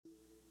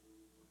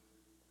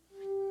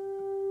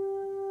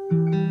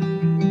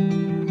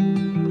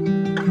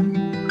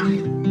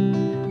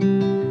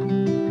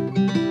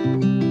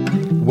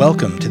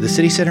Welcome to the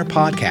City Center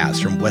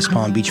podcast from West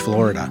Palm Beach,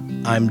 Florida.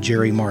 I'm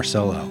Jerry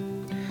Marcello.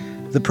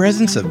 The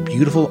presence of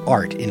beautiful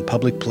art in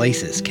public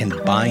places can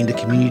bind a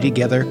community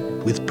together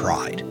with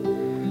pride.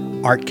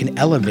 Art can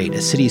elevate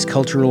a city's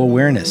cultural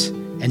awareness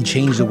and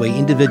change the way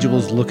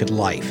individuals look at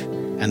life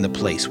and the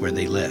place where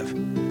they live.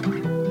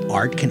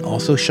 Art can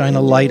also shine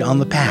a light on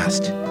the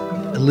past,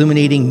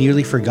 illuminating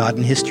nearly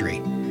forgotten history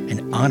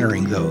and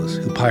honoring those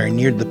who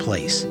pioneered the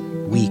place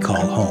we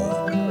call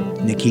home.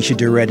 Nekisha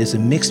Durrett is a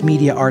mixed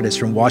media artist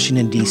from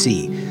Washington,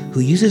 D.C.,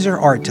 who uses her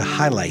art to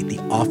highlight the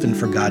often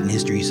forgotten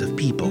histories of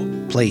people,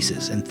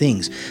 places, and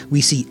things we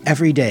see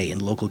every day in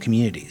local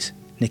communities.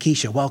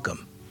 Nekisha,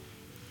 welcome.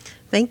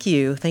 Thank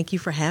you. Thank you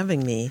for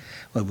having me.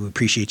 Well, we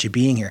appreciate you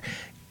being here.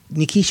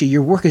 Nekisha,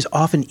 your work is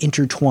often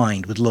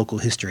intertwined with local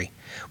history.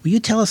 Will you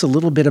tell us a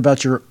little bit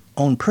about your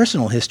own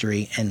personal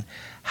history and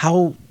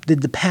how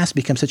did the past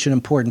become such an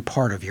important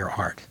part of your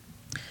art?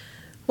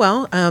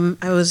 Well,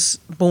 I was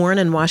born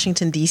in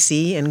Washington,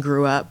 D.C. and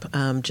grew up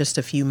just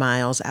a few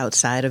miles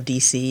outside of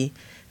D.C.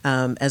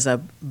 As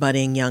a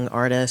budding young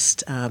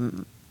artist.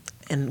 And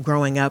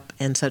growing up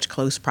in such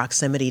close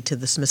proximity to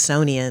the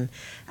Smithsonian,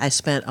 I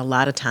spent a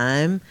lot of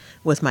time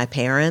with my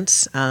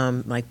parents,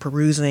 like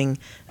perusing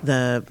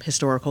the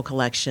historical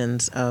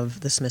collections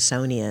of the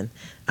Smithsonian,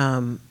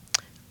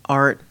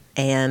 art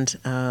and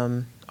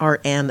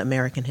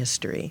American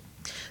history.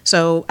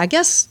 So I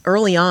guess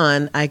early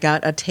on, I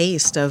got a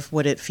taste of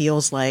what it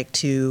feels like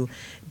to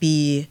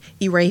be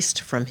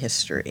erased from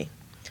history.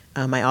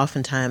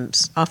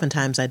 Oftentimes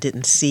I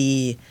didn't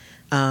see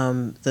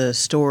the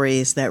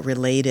stories that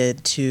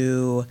related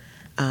to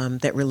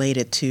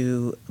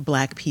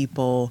Black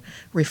people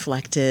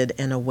reflected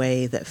in a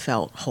way that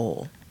felt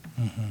whole.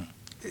 Mm-hmm.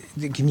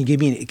 Can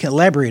you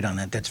elaborate on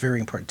that? That's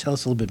very important. Tell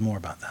us a little bit more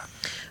about that.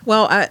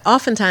 Well,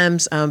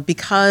 oftentimes,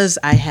 because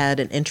I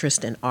had an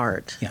interest in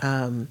art,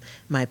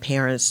 my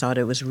parents thought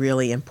it was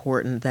really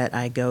important that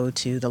I go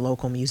to the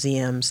local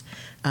museums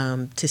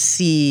to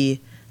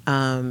see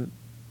art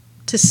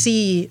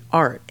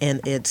in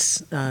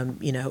its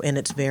in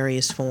its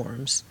various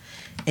forms,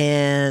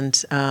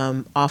 and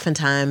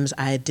oftentimes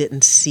I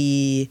didn't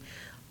see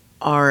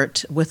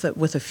art with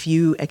a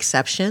few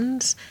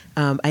exceptions.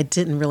 I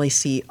didn't really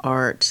see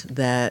art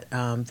that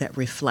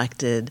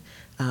reflected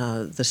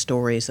the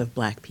stories of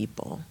Black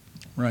people.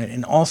 Right,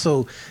 and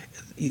also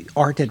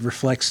art that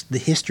reflects the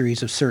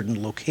histories of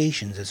certain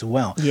locations as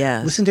well.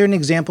 Yes. Listen to an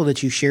example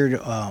that you shared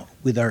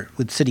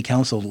with City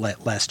Council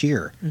last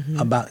year.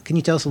 Mm-hmm. Can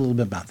you tell us a little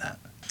bit about that?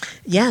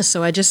 Yeah,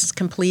 so I just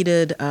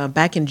completed,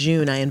 back in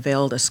June, I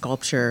unveiled a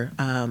sculpture,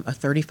 a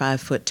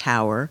 35-foot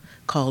tower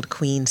called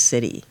Queen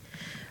City.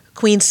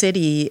 Queen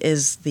City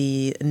is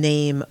the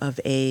name of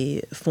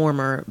a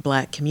former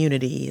Black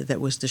community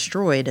that was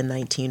destroyed in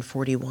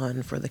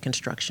 1941 for the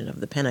construction of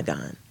the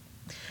Pentagon.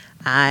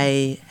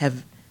 I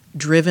have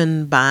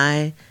driven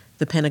by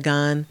the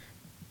Pentagon,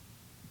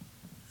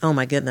 oh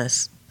my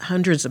goodness,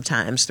 hundreds of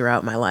times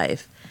throughout my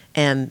life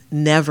and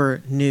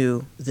never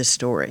knew this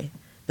story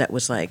that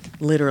was like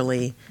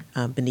literally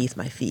beneath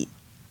my feet.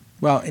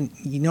 Well, and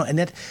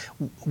that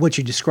what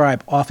you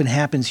describe often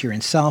happens here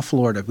in South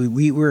Florida.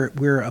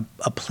 We're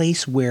a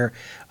place where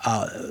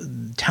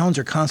towns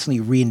are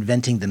constantly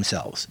reinventing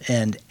themselves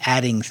and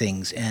adding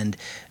things, and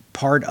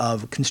part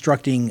of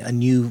constructing a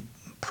new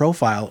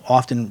profile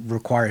often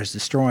requires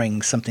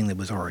destroying something that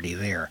was already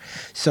there.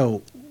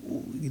 So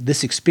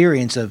this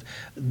experience of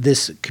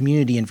this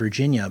community in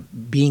Virginia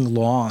being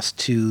lost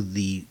to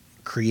the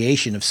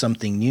creation of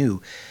something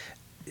new,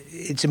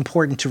 it's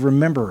important to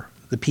remember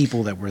the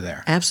people that were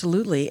there.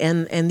 Absolutely.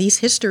 And these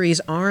histories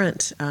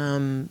aren't,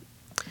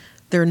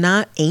 they're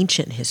not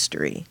ancient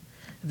history.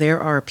 There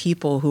are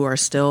people who are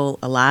still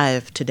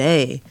alive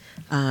today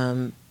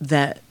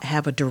that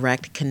have a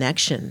direct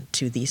connection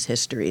to these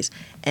histories.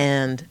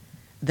 And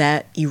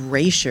that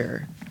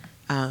erasure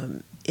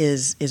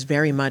is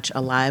very much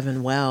alive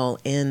and well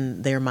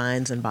in their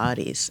minds and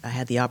bodies. I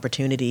had the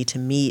opportunity to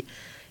meet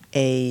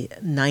a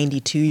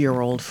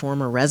 92-year-old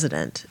former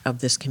resident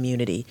of this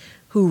community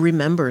who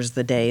remembers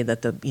the day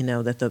that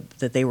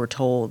that they were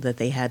told that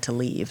they had to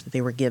leave, that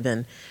they were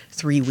given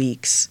 3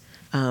 weeks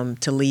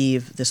to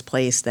leave this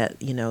place that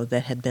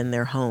that had been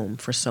their home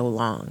for so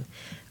long,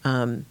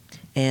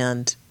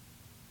 and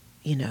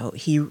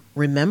he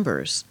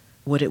remembers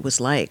what it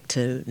was like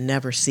to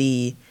never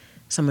see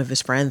some of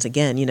his friends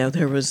again.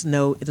 It was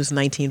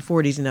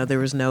 1940s. There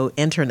was no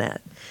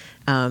internet,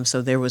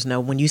 so there was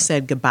no, when you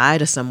said goodbye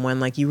to someone,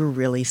 like you were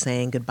really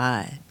saying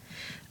goodbye,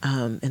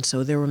 and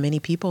so there were many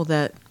people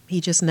that he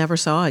just never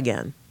saw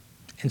again.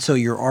 And so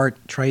your art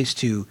tries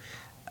to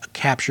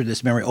capture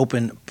this memory,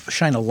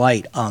 shine a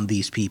light on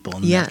these people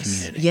in that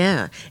community.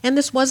 Yeah. And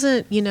this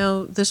wasn't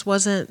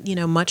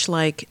much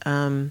like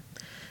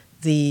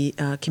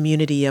the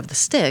community of the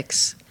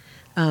Sticks.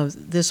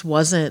 This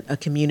wasn't a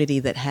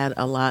community that had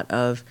a lot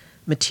of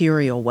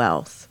material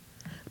wealth,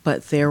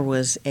 but there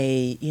was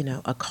a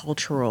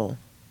cultural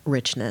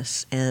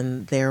richness,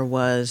 and there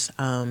was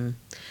a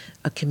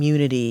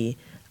community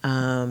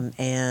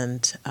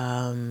and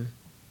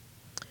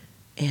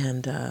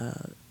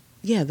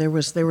yeah, there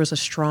was a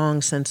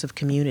strong sense of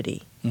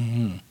community.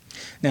 Mm-hmm.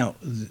 Now,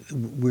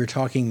 we're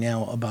talking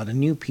now about a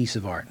new piece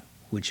of art,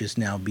 which is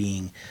now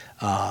being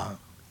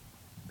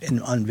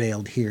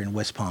unveiled here in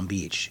West Palm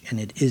Beach, and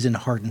it is in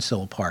Heart and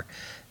Soul Park.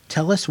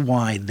 Tell us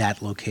why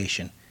that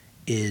location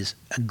is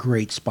a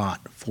great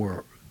spot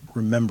for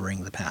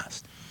remembering the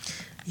past.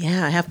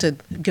 Yeah, I have to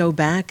go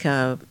back.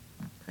 I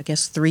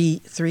guess 2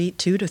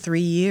 to 3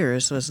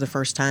 years was the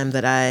first time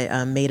that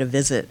I made a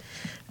visit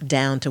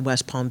down to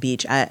West Palm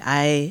Beach.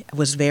 I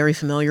was very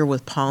familiar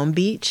with Palm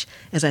Beach,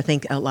 as I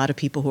think a lot of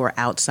people who are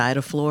outside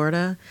of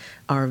Florida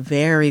are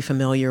very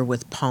familiar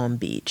with Palm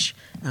Beach.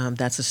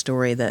 That's a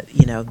story that,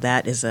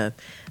 that is a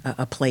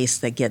place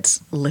that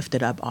gets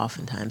lifted up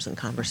oftentimes in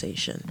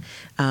conversation.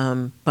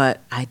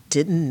 But I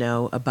didn't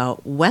know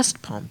about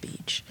West Palm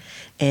Beach.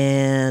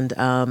 And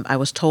I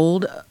was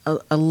told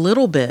a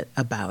little bit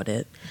about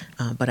it,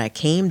 but I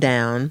came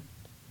down,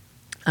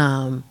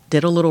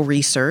 did a little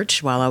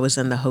research while I was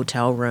in the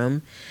hotel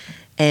room.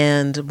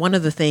 And one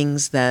of the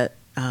things that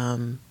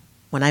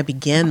when I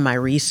began my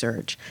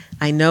research,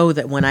 I know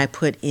that when I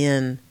put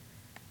in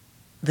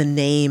the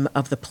name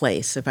of the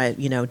place, if I,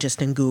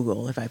 just in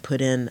Google, if I put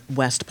in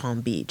West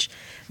Palm Beach,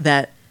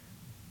 that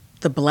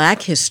the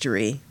Black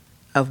history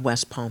of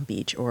West Palm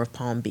Beach or of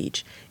Palm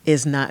Beach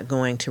is not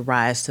going to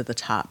rise to the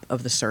top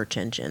of the search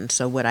engine.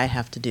 So what I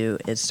have to do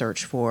is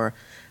search for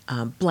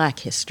Black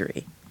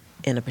history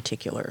in a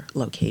particular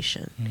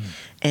location.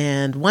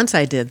 And once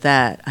I did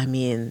that,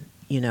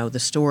 the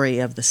story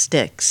of the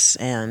Sticks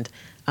and,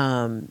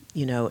 and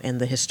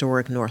the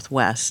historic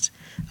Northwest,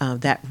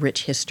 that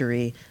rich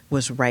history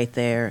was right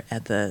there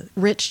at the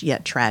rich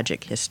yet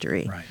tragic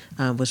history,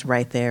 was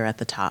right there at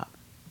the top.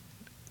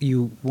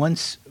 You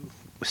once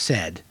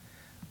said,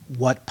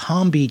 what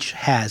Palm Beach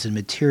has in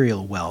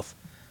material wealth,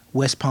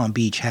 West Palm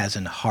Beach has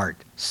in heart,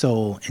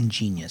 soul, and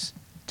genius.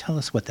 Tell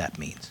us what that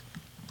means.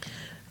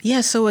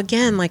 Yeah, so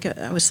again, like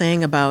I was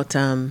saying about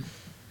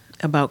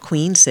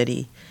Queen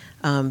City,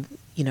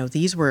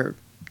 these were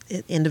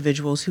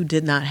individuals who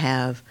did not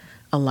have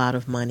a lot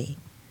of money,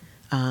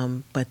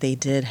 but they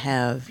did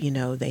have,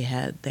 they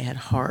had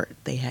heart,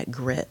 they had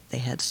grit, they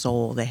had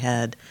soul, they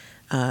had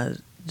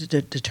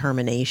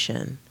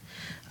determination.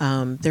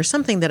 There's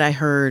something that I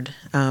heard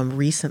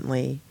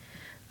recently,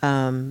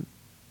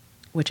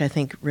 which I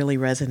think really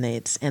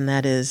resonates, and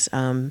that is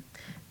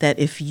that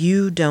if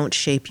you don't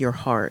shape your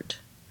heart,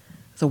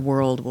 the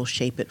world will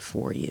shape it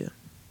for you.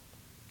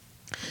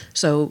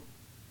 So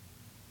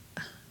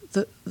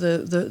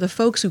the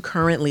folks who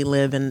currently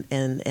live in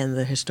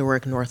the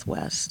historic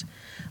Northwest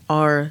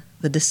are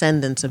the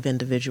descendants of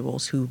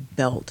individuals who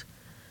built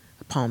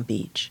Palm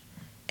Beach.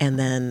 And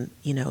then,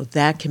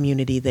 that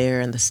community there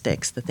in the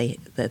Sticks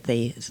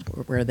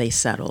where they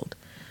settled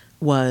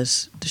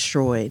was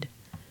destroyed,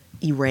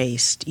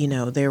 erased.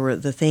 There were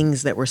the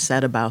things that were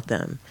said about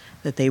them,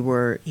 that they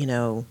were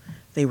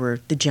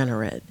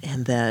degenerate,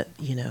 and that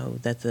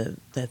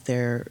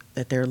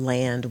that their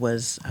land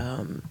was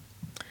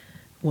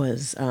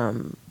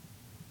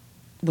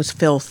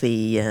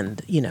filthy,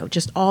 and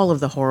just all of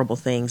the horrible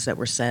things that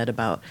were said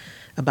about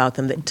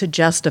them to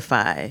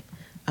justify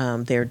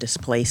their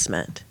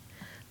displacement.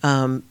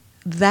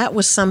 That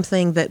was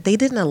something that they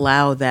didn't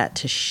allow that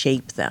to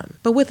shape them.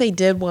 But what they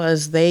did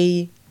was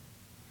they,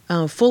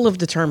 full of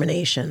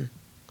determination,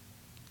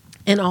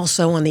 and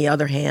also on the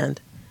other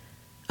hand,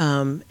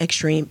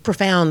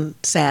 profound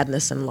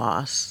sadness and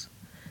loss,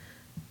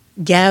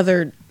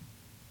 gathered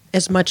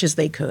as much as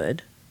they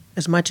could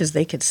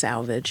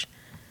salvage,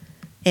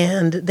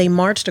 and they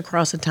marched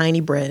across a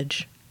tiny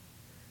bridge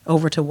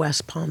over to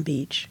West Palm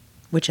Beach,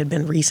 which had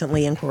been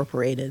recently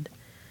incorporated,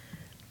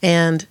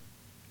 and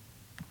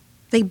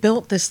they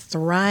built this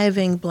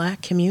thriving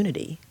Black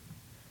community,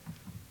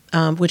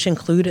 which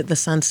included the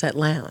Sunset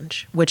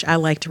Lounge, which I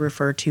like to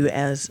refer to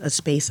as a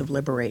space of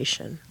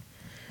liberation.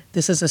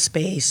 This is a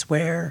space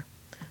where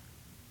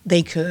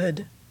they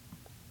could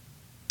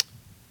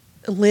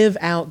live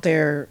out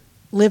their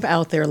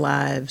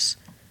lives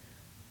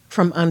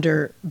from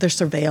under the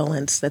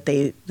surveillance that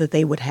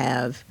they would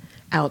have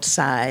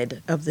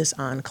outside of this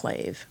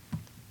enclave.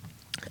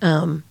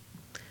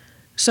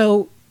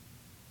 So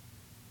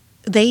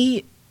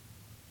they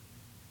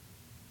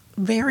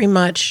very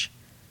much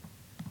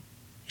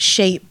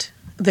shaped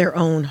their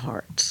own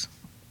hearts.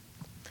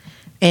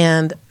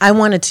 And I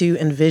wanted to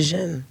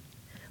envision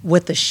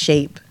what the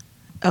shape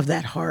of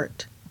that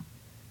heart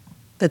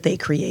that they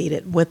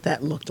created, what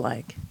that looked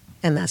like.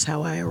 And that's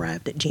how I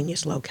arrived at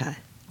Genius Loci.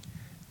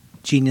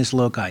 Genius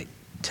Loci,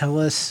 tell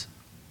us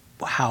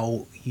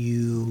how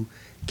you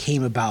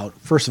came about,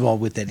 first of all,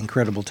 with that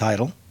incredible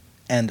title,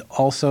 and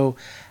also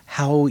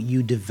how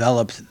you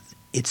developed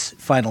its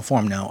final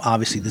form. Now,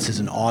 obviously, this is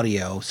an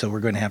audio, so we're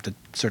going to have to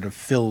sort of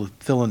fill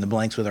in the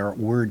blanks with our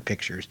word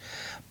pictures.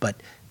 But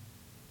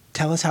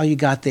tell us how you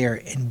got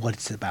there and what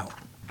it's about.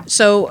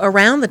 So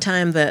around the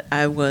time that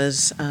I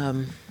was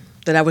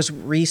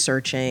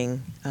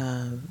researching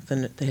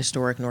the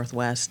historic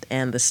Northwest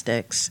and the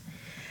Sticks,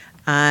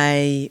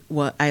 I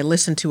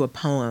listened to a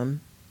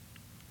poem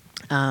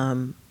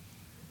by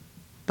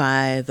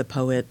the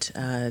poet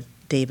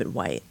David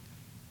White,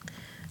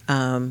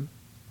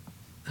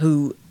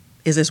 who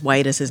is as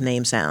white as his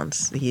name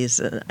sounds. He's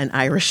an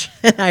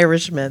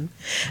Irishman.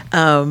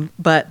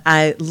 But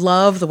I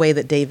love the way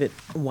that David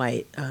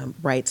White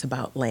writes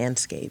about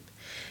landscape.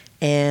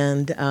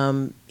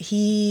 And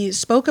he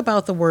spoke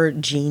about the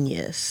word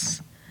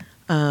genius,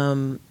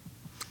 and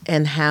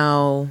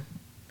how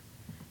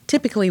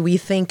typically we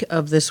think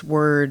of this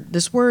word.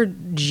 This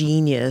word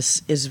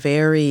genius is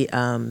very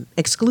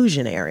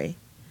exclusionary.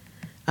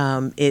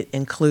 It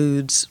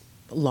includes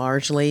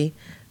largely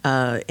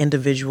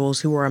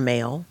individuals who are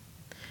male,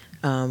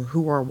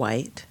 who are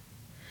white.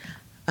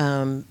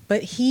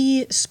 But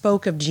he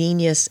spoke of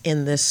genius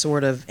in this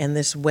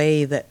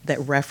way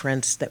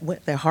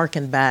that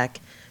harkened back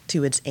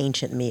to its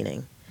ancient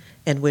meaning,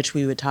 in which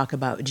we would talk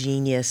about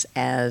genius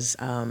as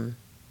the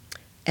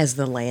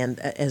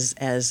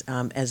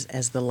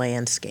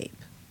landscape.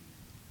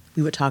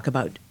 We would talk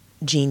about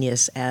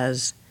genius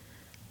as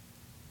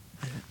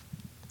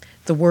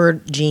the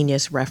word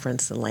genius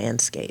referenced the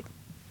landscape,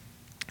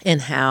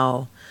 and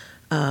how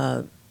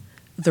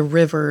the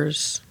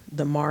rivers,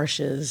 the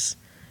marshes,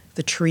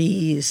 the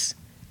trees,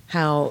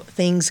 how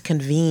things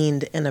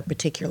convened in a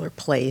particular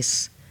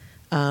place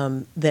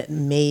that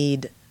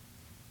made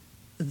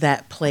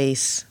that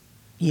place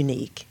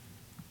unique.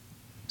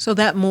 So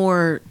that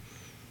more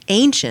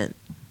ancient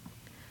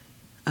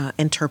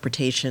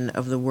interpretation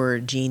of the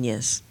word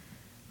genius,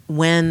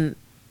 when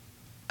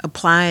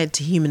applied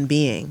to human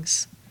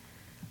beings,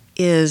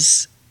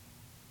 is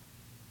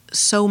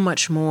so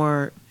much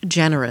more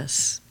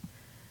generous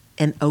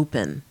and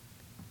open,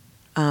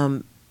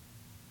 and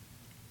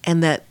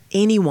that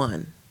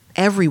everyone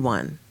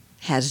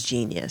has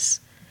genius.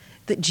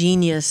 That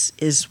genius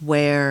is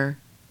where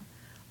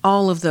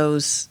all of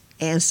those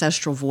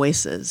ancestral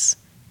voices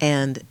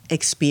and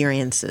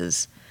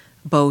experiences,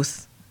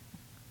 both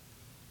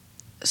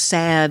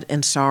sad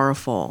and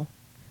sorrowful,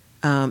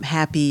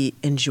 happy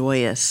and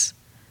joyous,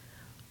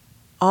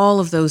 all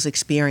of those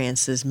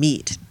experiences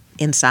meet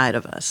inside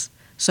of us.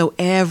 So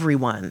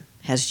everyone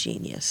has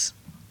genius.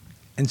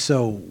 And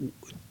so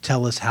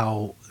tell us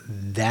how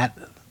that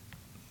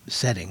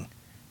setting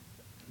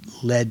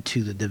led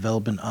to the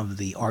development of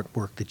the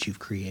artwork that you've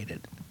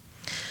created.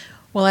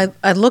 Well,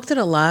 I looked at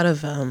a lot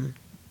of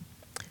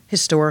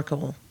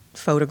historical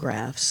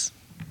photographs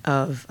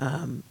of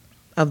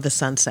the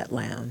Sunset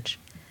Lounge,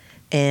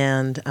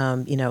 and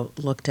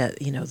looked at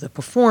the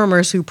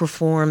performers who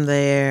performed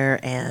there,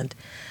 and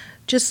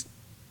just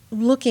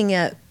looking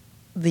at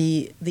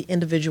the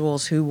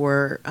individuals who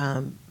were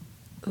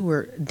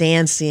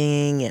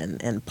dancing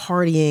and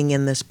partying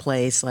in this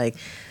place, like,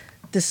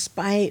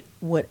 despite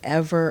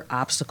whatever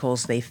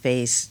obstacles they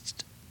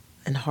faced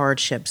and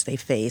hardships they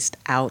faced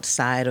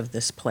outside of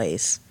this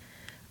place,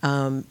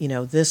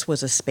 this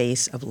was a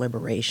space of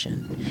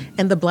liberation.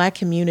 And the black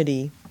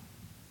community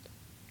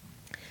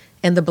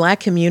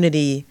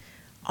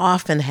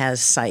often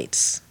has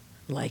sites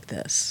like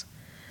this.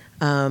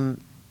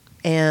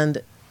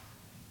 And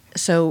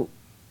so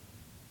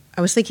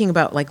I was thinking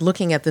about, like,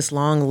 looking at this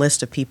long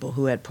list of people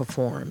who had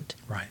performed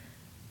right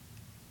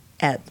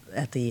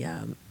at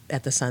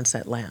the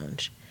Sunset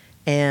Lounge,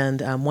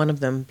 and one of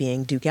them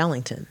being Duke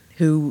Ellington,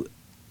 who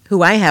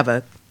I have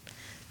a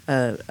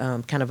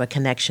kind of a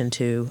connection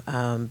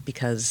to,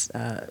 because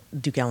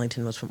Duke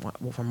Ellington was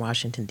from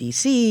Washington,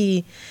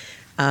 D.C.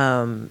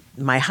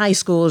 My high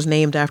school is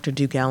named after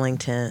Duke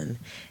Ellington.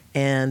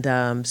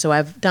 And so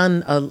I've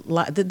done a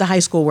lot. The high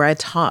school where I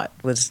taught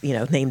was,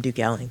 named Duke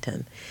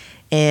Ellington.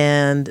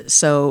 And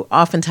so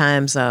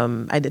oftentimes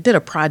I did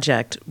a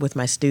project with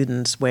my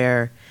students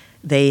where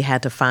they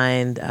had to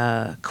find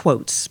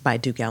quotes by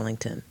Duke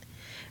Ellington.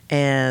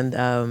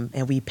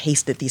 And we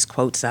pasted these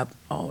quotes up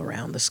all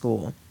around the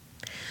school.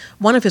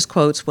 One of his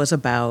quotes was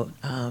about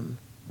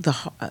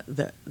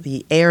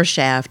the air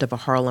shaft of a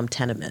Harlem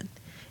tenement.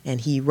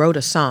 And he wrote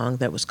a song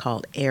that was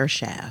called Air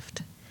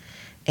Shaft.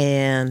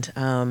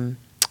 And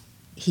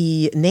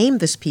he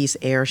named this piece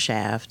Air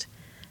Shaft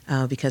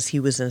because he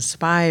was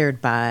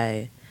inspired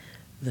by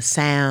the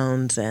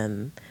sounds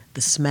and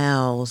the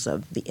smells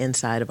of the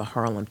inside of a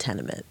Harlem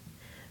tenement.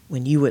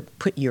 When you would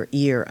put your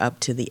ear up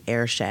to the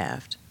air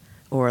shaft,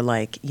 or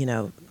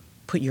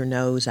put your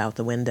nose out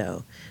the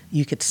window,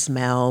 you could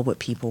smell what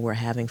people were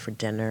having for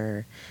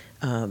dinner.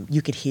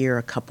 You could hear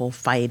a couple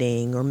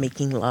fighting or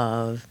making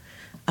love.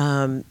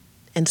 And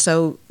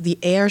so the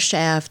air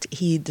shaft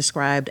he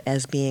described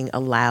as being a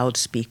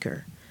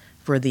loudspeaker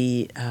for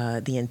the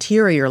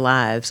interior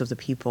lives of the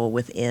people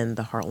within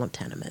the Harlem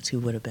tenements, who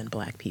would have been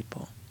black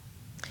people.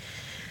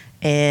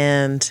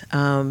 And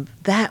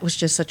that was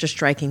just such a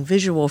striking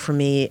visual for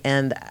me.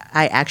 And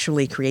I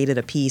actually created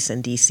a piece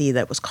in D.C.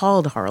 that was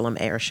called Harlem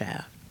Air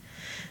Shaft,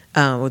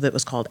 or that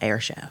was called Air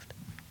Shaft.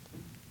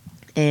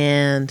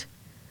 And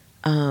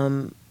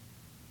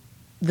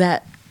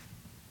that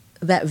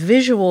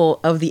visual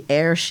of the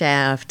air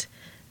shaft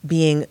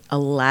being a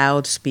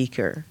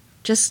loudspeaker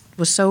just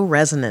was so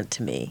resonant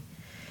to me.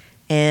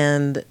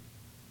 And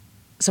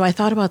so I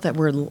thought about that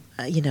word,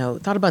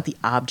 thought about the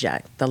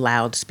object, the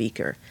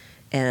loudspeaker,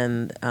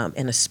 and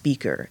a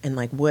speaker, and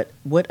like what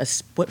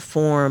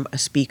form a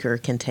speaker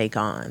can take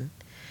on.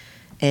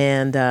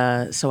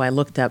 And so I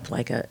looked up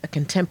like a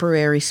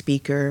contemporary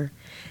speaker,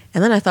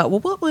 and then I thought, well,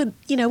 what would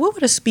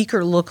a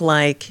speaker look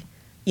like,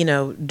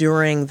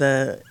 during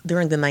the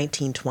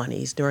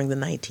 1920s, during the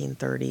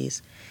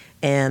 1930s,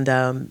 and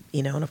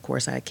and of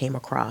course I came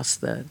across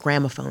the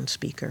gramophone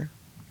speaker,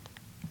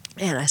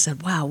 and I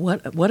said, wow,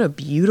 what a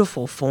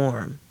beautiful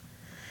form.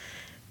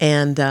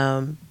 And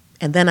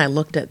then I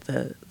looked at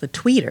the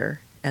tweeter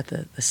at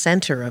the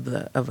center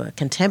of a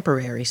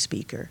contemporary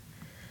speaker,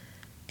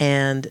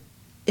 and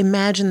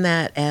imagine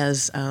that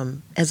as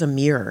a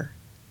mirror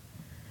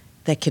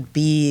that could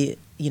be,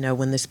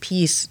 when this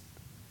piece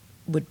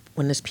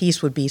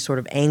would be sort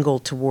of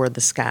angled toward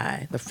the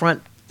sky. The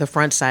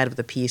front side of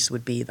the piece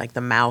would be like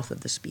the mouth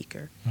of the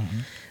speaker,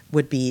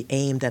 would be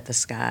aimed at the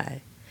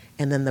sky,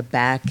 and then the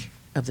back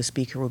of the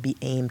speaker would be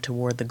aimed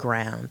toward the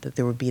ground. That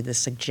there would be the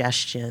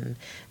suggestion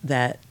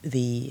that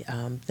the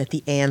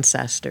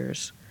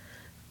ancestors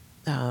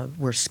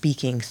were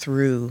speaking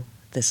through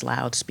this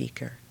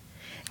loudspeaker,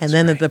 and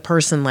then the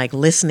person like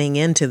listening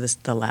into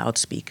the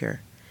loudspeaker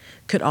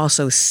could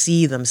also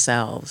see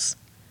themselves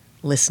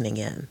listening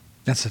in.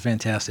 That's a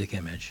fantastic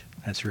image.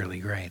 That's really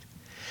great.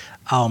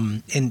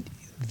 And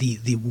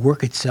the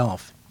work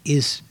itself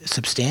is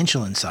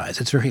substantial in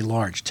size. It's very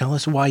large. Tell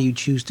us why you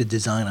choose to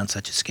design on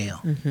such a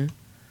scale. Mm-hmm.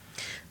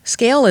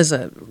 Scale is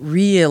a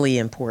really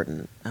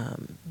important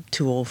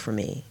tool for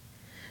me.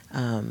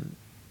 I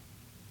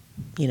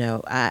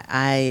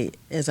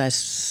as I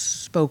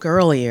spoke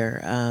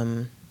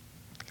earlier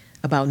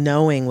about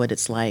knowing what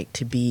it's like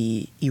to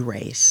be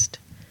erased,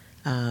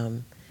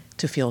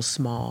 to feel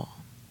small,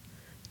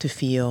 to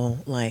feel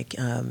like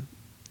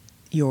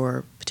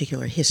your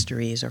particular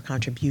histories or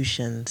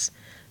contributions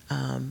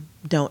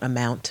don't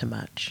amount to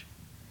much.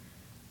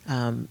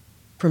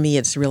 For me,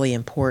 it's really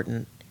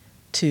important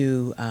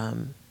to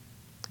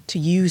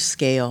use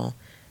scale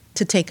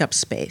to take up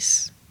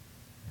space,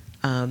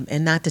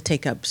 and not to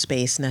take up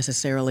space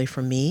necessarily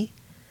for me,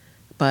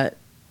 but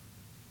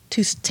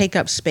to take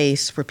up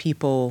space for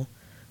people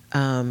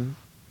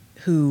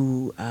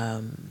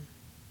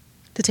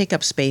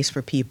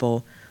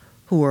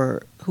who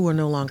are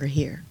no longer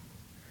here,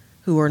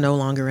 who are no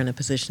longer in a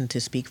position to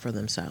speak for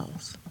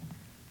themselves.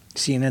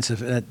 See, and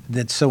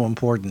that's so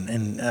important,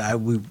 and I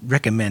would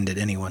recommend that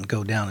anyone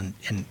go down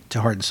and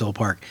to Heart and Soul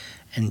Park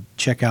and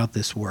check out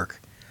this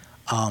work.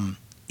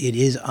 It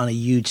is on a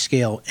huge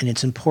scale, and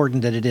it's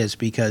important that it is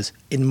because,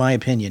 in my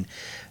opinion,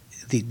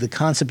 the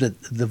concept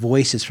that the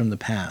voices from the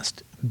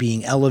past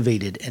being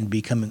elevated and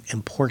becoming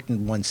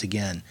important once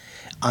again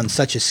on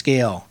such a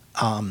scale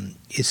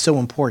is so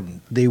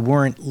important. They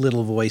weren't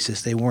little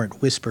voices. They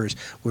weren't whispers.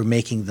 We're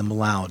making them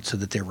loud so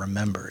that they're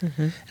remembered.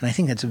 Mm-hmm. And I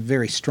think that's a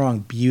very strong,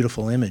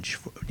 beautiful image,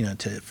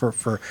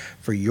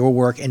 for your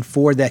work and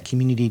for that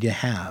community to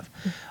have.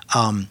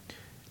 Mm-hmm.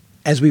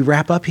 As we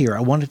wrap up here, I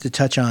wanted to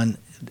touch on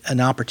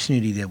an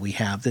opportunity that we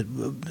have that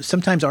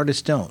sometimes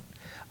artists don't.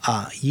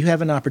 You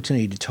have an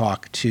opportunity to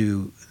talk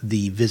to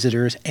the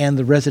visitors and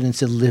the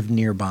residents that live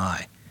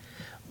nearby.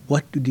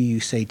 What do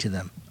you say to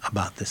them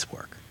about this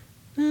work?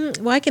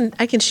 Well, I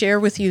can share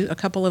with you a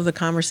couple of the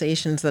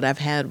conversations that I've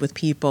had with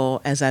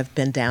people as I've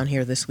been down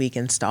here this week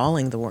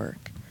installing the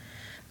work.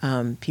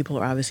 People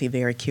are obviously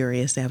very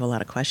curious. They have a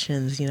lot of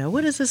questions.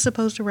 What is this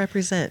supposed to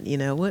represent?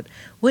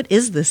 What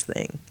is this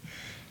thing?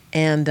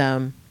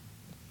 And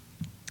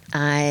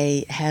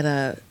I had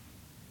a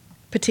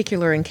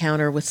particular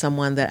encounter with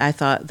someone that I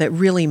thought that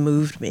really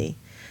moved me,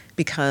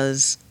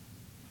 because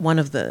one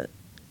of the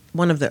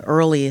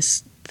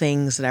earliest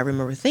things that I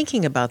remember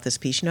thinking about this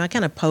piece, I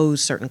kind of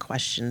pose certain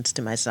questions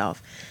to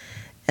myself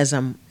as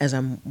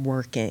I'm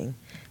working,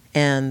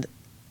 and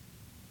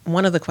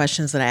one of the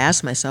questions that I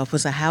asked myself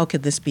was, how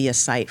could this be a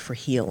site for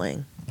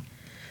healing?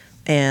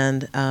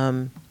 And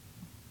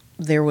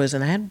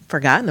and I had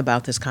forgotten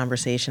about this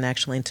conversation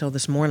actually until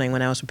this morning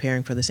when I was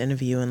preparing for this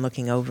interview and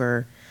looking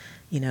over,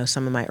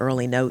 some of my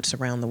early notes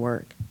around the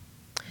work.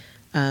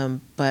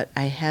 But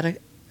I had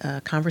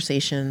a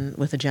conversation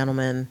with a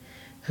gentleman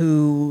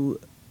who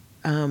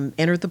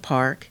entered the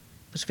park,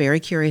 was very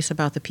curious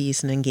about the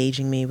piece and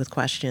engaging me with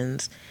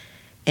questions.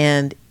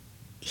 And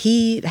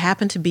he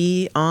happened to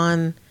be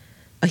on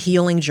a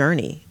healing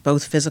journey,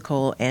 both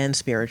physical and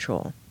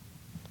spiritual.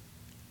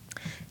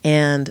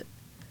 And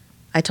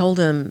I told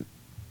him,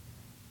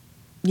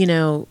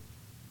 one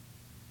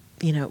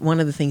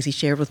of the things he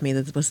shared with me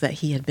was that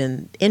he had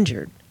been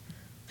injured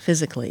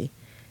physically,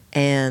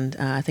 and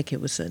I think it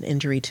was an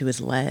injury to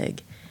his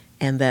leg,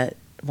 and that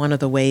one of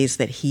the ways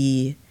that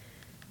he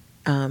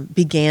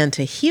began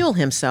to heal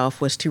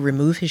himself was to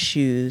remove his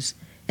shoes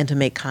and to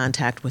make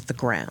contact with the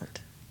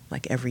ground,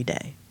 like every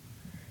day.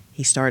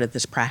 He started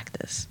this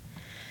practice.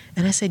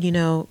 And I said,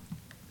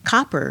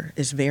 copper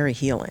is very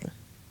healing,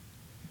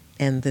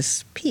 and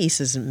this piece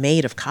is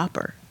made of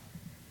copper.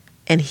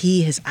 And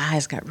his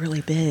eyes got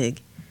really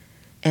big,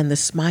 and the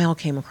smile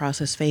came across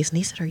his face, and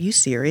he said, "Are you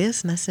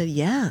serious?" And I said,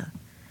 "Yeah."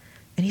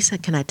 And he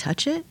said, "Can I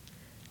touch it?"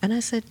 And I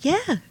said,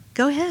 "Yeah,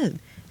 go ahead."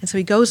 And so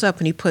he goes up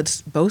and he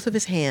puts both of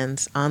his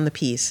hands on the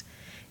piece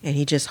and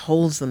he just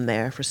holds them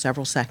there for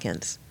several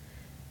seconds.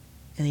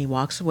 And he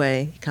walks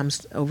away, he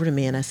comes over to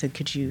me, and I said,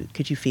 could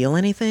you feel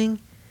anything?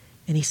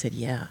 And he said,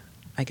 "Yeah,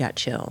 I got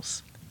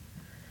chills."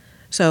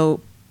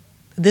 So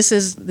this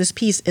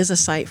piece is a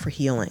site for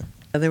healing.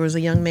 There was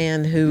a young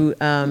man who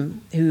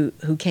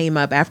came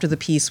up after the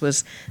piece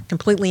was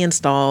completely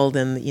installed,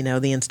 and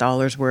the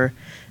installers were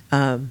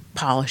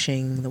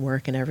polishing the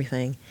work and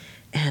everything.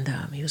 And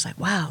he was like,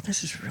 "Wow,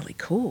 this is really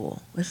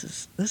cool. This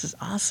is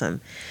awesome."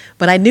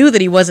 But I knew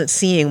that he wasn't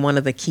seeing one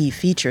of the key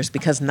features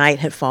because night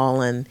had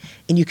fallen,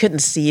 and you couldn't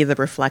see the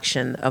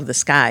reflection of the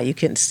sky. You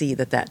couldn't see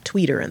that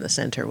tweeter in the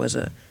center was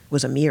a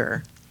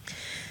mirror.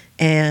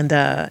 And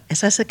so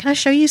I said, "Can I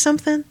show you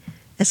something?"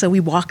 And so we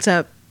walked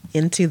up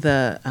into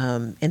the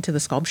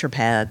sculpture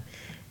pad,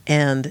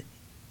 and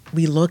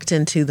we looked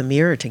into the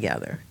mirror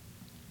together.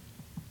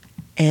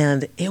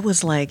 And it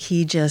was like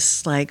he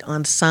just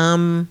on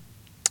some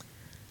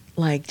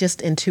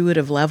just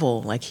intuitive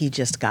level, he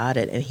just got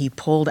it, and he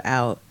pulled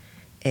out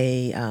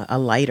a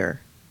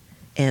lighter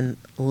and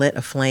lit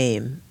a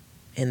flame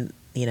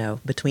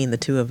between the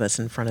two of us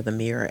in front of the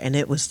mirror, and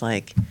it was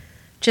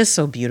just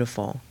so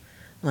beautiful.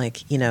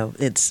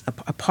 It's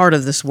a part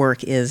of this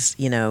work is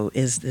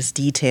this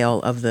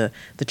detail of the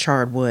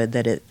charred wood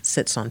that it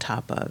sits on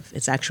top of.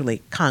 It's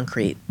actually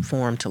concrete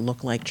formed to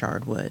look like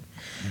charred wood,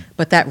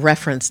 but that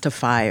reference to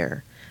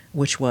fire,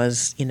 which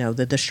was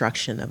the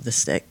destruction of the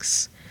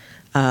sticks.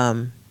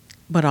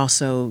 But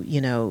also,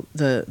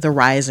 the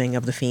rising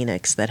of the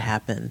phoenix that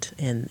happened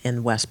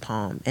in West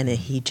Palm, and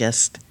he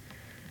just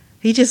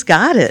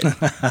got it.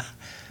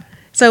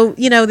 So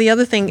the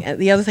other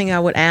thing I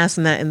would ask,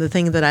 and the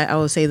thing that I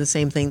will say the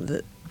same thing,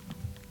 that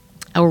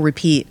I will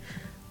repeat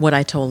what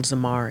I told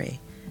Zamari.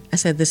 I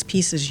said, "This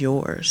piece is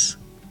yours."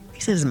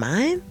 He said, "It's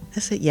mine?" I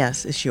said,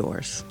 "Yes, it's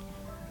yours."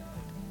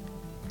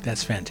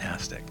 That's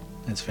fantastic.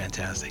 That's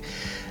fantastic.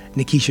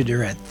 Nekisha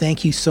Durrett,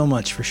 thank you so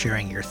much for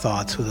sharing your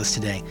thoughts with us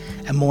today,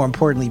 and more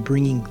importantly,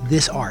 bringing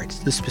this art,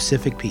 this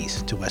specific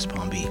piece, to West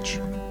Palm Beach.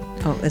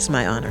 Oh, it's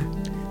my honor.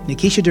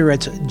 Nekisha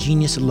Durrett's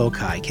Genius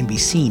Loci can be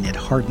seen at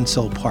Heart and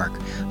Soul Park,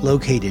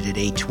 located at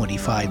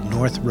 825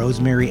 North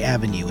Rosemary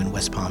Avenue in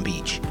West Palm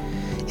Beach.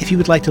 If you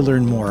would like to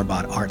learn more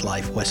about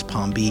Artlife West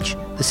Palm Beach,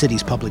 the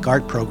city's public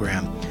art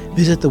program,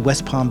 visit the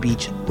West Palm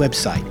Beach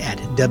website at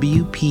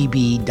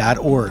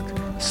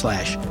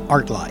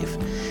wpb.org/artlife.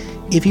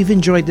 If you've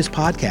enjoyed this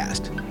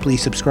podcast,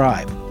 please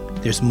subscribe.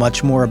 There's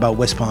much more about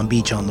West Palm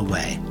Beach on the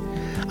way.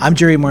 I'm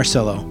Jerry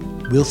Marcello.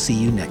 We'll see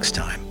you next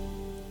time.